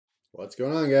What's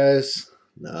going on, guys?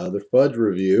 Another fudge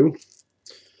review.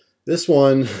 This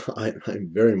one, I'm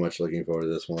very much looking forward to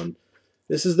this one.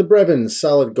 This is the Brevin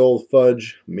Solid Gold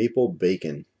Fudge Maple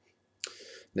Bacon.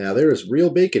 Now, there is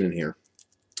real bacon in here,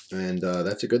 and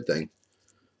that's a good thing.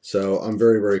 So I'm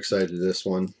very, very excited to this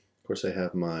one. Of course, I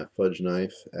have my fudge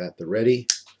knife at the ready,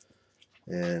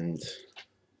 and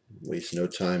waste no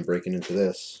time breaking into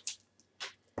this.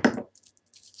 I'm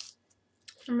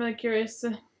really curious.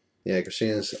 Yeah,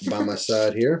 Christina's by my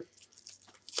side here.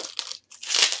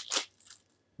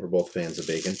 We're both fans of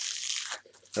bacon.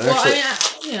 And well,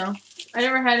 actually, I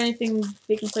never had anything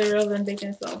bacon flavor other than bacon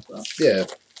itself, so yeah,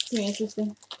 it's gonna be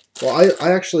interesting. Well,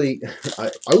 I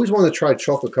always want to try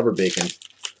chocolate covered bacon.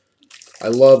 I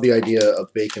love the idea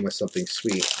of bacon with something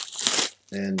sweet,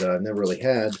 and I've never really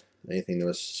had anything that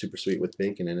was super sweet with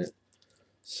bacon in it.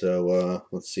 So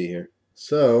let's see here.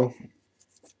 So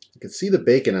you can see the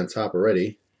bacon on top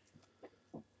already,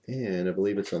 and I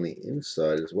believe it's on the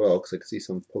inside as well because I can see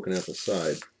some poking out the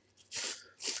side.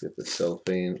 Let's get the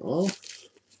cellophane off.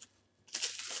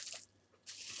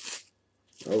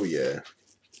 Oh yeah.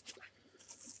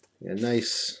 Yeah,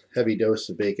 nice heavy dose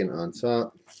of bacon on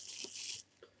top.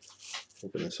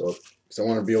 Open this up because I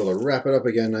want to be able to wrap it up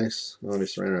again nice. I want to be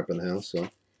saran wrap in the house, so.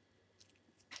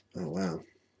 Oh wow.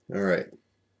 Alright.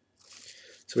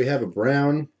 So we have a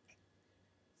brown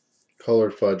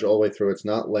colored fudge all the way through. It's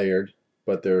not layered,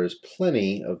 but there is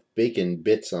plenty of bacon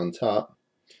bits on top.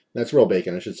 That's real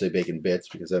bacon. I should say bacon bits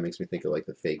because that makes me think of like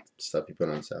the fake stuff you put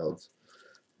on salads.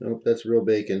 Nope, that's real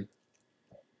bacon.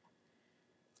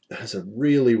 It has a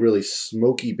really, really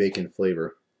smoky bacon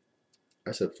flavor.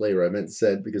 I said flavor, I meant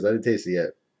said because I didn't taste it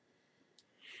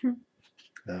yet.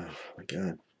 Oh my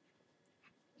god.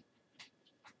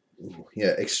 Ooh,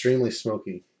 yeah, extremely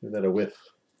smoky. Give that a whiff.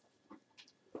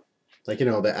 Like, you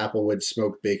know, the applewood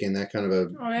smoked bacon, that kind of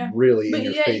a really in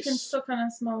your face. But yeah, you can still kind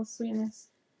of smell the sweetness.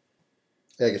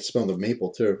 Yeah, I can smell the maple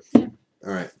too. Yeah.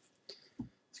 Alright.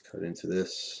 Let's cut into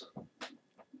this.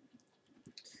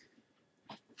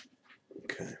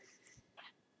 Okay.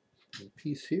 A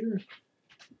piece here.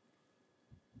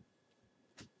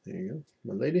 There you go,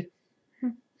 my lady.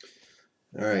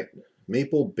 Alright.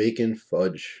 Maple bacon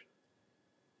fudge.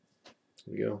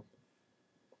 Here we go.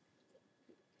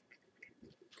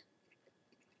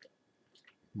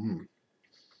 Mmm.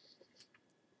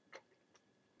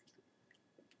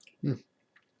 Mm.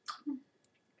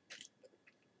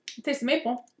 It tastes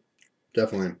maple.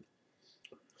 Definitely.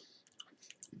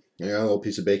 Yeah, a little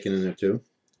piece of bacon in there too.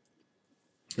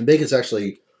 And bacon's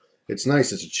actually, it's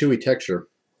nice. It's a chewy texture.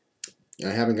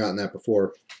 I haven't gotten that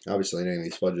before, obviously, in any of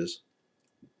these fudges.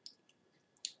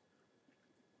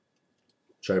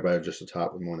 Try it by just the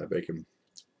top with more of that bacon.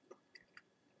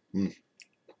 Mmm.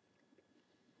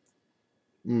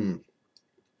 Mmm.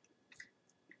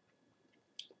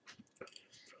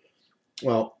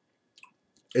 Well,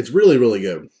 it's really, really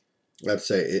good. I have to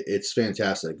say, it's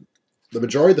fantastic. The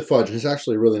majority of the fudge, and it's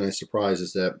actually a really nice surprise,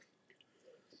 is that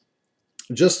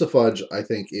just the fudge, I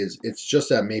think, it's just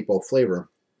that maple flavor.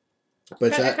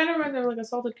 But it kind of reminds me of like a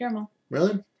salted caramel.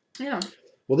 Really? Yeah.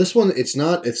 Well, this one, it's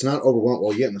not overwhelming.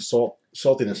 Well, you're getting the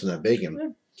saltiness in that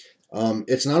bacon. Yeah.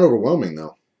 It's not overwhelming,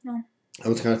 though. No. I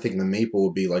was kind of thinking the maple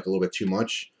would be like a little bit too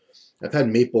much. I've had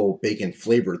maple bacon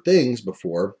flavored things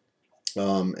before,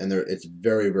 and it's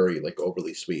very, very like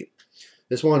overly sweet.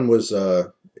 This one was,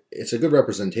 it's a good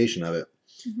representation of it.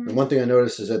 Mm-hmm. And one thing I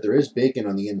noticed is that there is bacon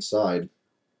on the inside,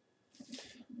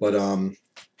 but you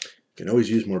can always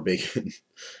use more bacon.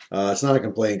 It's not a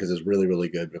complaint because it's really, really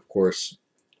good. But of course,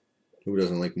 who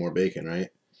doesn't like more bacon, right?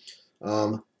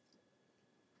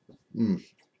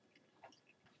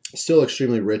 Still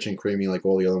extremely rich and creamy like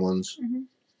all the other ones.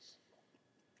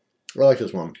 Mm-hmm. I like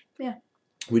this one. Yeah.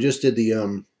 We just did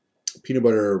the peanut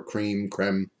butter creme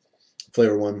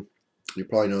flavor one. You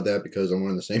probably know that because I'm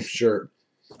wearing the same shirt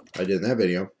I did in that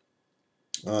video.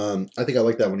 I think I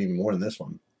like that one even more than this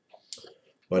one.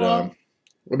 But well,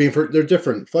 I mean, they're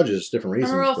different fudges, different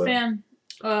reasons. I'm a real fan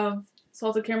of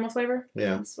salted caramel flavor.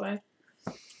 Yeah. That's why.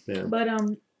 Yeah. But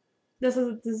this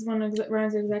is one that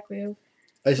reminds me exactly of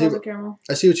salted caramel.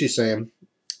 I see what she's saying.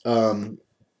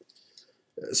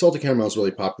 Salted caramel is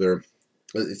really popular.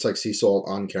 It's like sea salt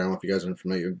on caramel, if you guys aren't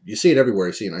familiar. You see it everywhere.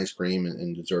 You see it in ice cream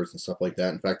and desserts and stuff like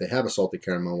that. In fact, they have a salted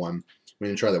caramel one. We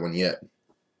didn't try that one yet.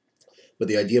 But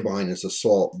the idea behind it is the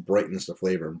salt brightens the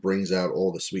flavor and brings out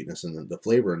all the sweetness and the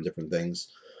flavor and different things.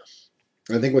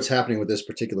 And I think what's happening with this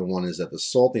particular one is that the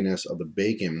saltiness of the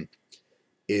bacon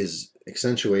is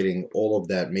accentuating all of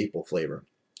that maple flavor.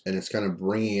 And it's kind of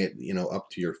bringing it, you know, up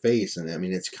to your face. And I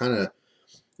mean,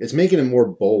 it's making it more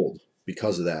bold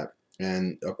because of that.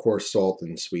 And of course, salt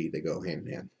and sweet, they go hand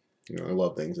in hand. I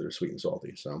love things that are sweet and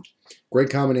salty. So great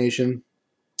combination,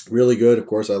 really good. Of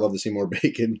course, I love to see more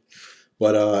bacon,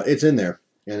 but it's in there.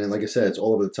 And then, like I said, it's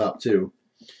all over the top too.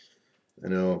 I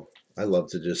know I love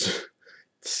to just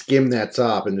skim that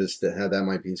top and just have that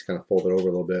my piece kind of folded over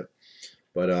a little bit.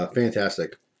 But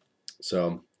fantastic.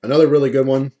 So another really good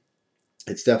one.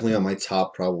 It's definitely on my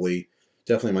top,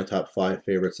 definitely my top 5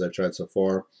 favorites that I've tried so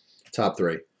far. Top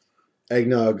 3.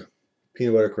 Eggnog,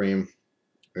 peanut butter cream,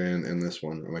 and this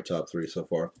one are my top 3 so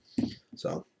far.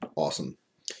 So awesome.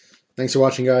 Thanks for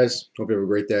watching, guys. Hope you have a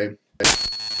great day.